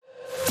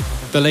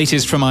The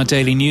latest from our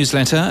daily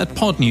newsletter at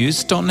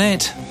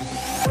podnews.net.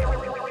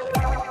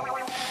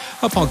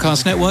 A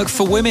podcast network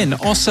for women,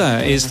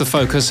 OSSA, is the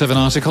focus of an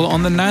article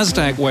on the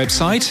Nasdaq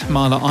website.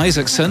 Marla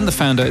Isaacson, the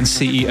founder and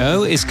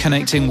CEO, is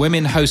connecting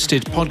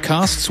women-hosted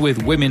podcasts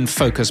with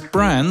women-focused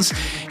brands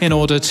in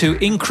order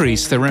to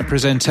increase the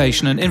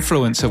representation and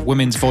influence of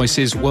women's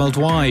voices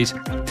worldwide.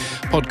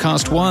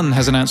 Podcast One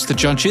has announced the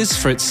judges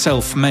for its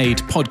self-made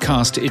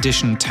podcast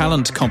edition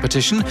talent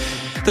competition.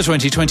 The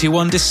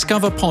 2021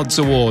 Discover Pods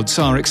Awards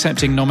are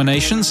accepting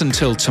nominations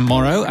until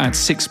tomorrow at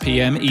 6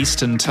 p.m.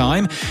 Eastern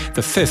Time.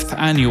 The fifth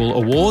annual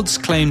awards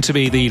claim to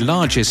be the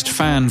largest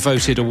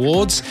fan-voted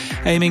awards,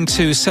 aiming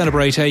to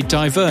celebrate a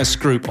diverse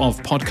group of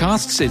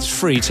podcasts. It's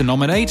free to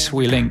nominate.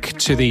 We link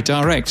to the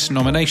direct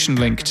nomination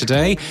link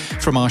today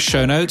from our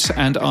show notes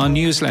and our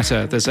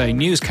newsletter. There's a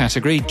news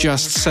category,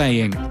 Just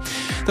Saying.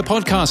 The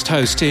podcast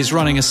host is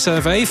running a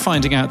survey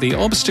finding out the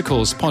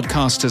obstacles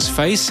podcasters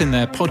face in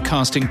their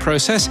podcasting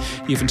process.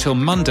 You've until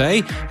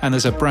Monday, and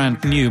there's a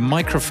brand new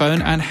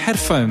microphone and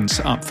headphones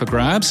up for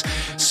grabs.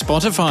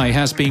 Spotify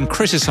has been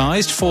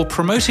criticised for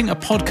promoting a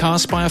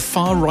podcast by a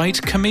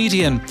far-right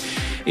comedian.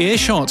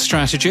 Earshot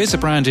Strategies, a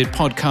branded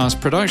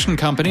podcast production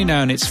company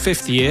now in its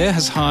fifth year,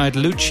 has hired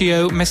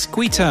Lucio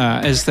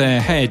Mesquita as their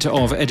head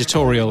of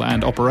editorial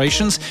and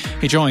operations.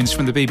 He joins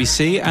from the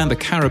BBC and the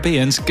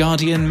Caribbean's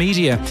Guardian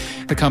Media.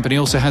 The company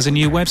also has a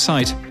new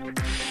website.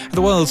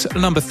 The world's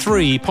number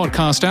 3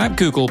 podcast app,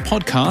 Google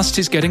Podcast,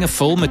 is getting a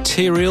full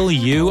Material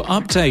You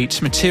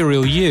update.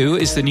 Material You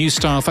is the new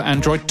style for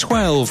Android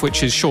 12,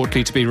 which is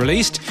shortly to be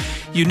released.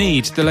 You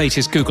need the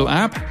latest Google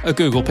app, a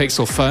Google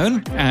Pixel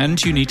phone,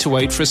 and you need to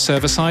wait for a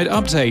server-side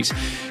update.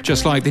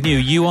 Just like the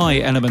new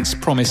UI elements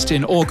promised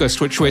in August,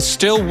 which we're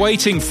still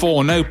waiting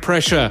for, no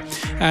pressure.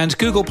 And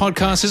Google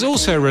Podcast has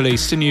also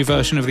released a new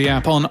version of the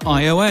app on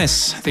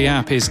iOS. The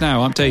app is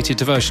now updated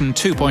to version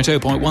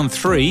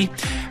 2.0.13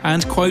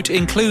 and, quote,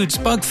 includes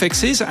bug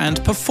fixes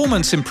and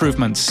performance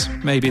improvements.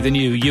 Maybe the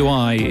new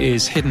UI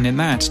is hidden in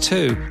that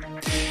too.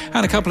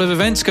 And a couple of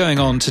events going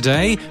on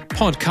today.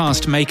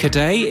 Podcast Maker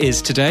Day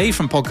is today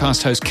from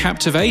podcast host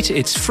Captivate.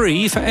 It's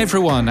free for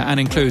everyone and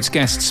includes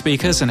guest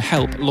speakers and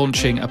help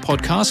launching a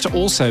podcast.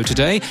 Also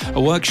today,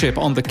 a workshop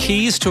on the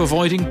keys to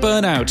avoiding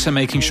burnout and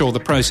making sure the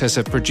process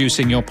of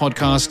producing your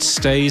podcast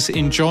stays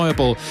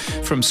enjoyable.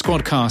 From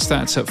Squadcast,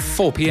 that's at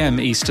 4 p.m.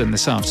 Eastern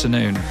this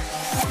afternoon.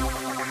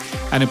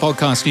 And in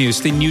podcast news,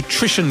 the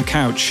Nutrition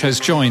Couch has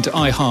joined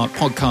iHeart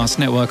Podcast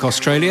Network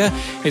Australia.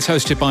 It's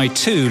hosted by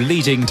 2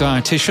 leading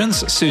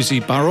dietitians,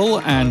 Susie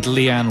Burrell and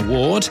Leanne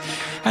Ward.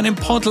 And in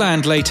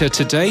Podland later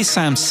today,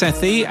 Sam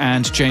Sethi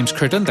and James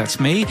Cridden,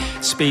 that's me,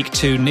 speak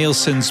to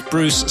Nielsen's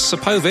Bruce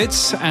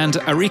Sapovitz and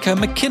Erika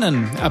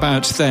McKinnon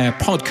about their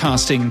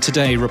Podcasting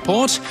Today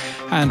report,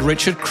 and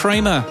Richard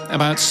Kramer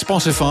about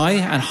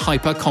Spotify and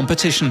hyper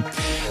competition.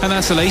 And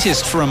that's the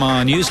latest from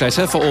our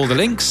newsletter. For all the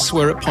links,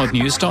 we're at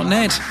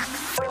podnews.net.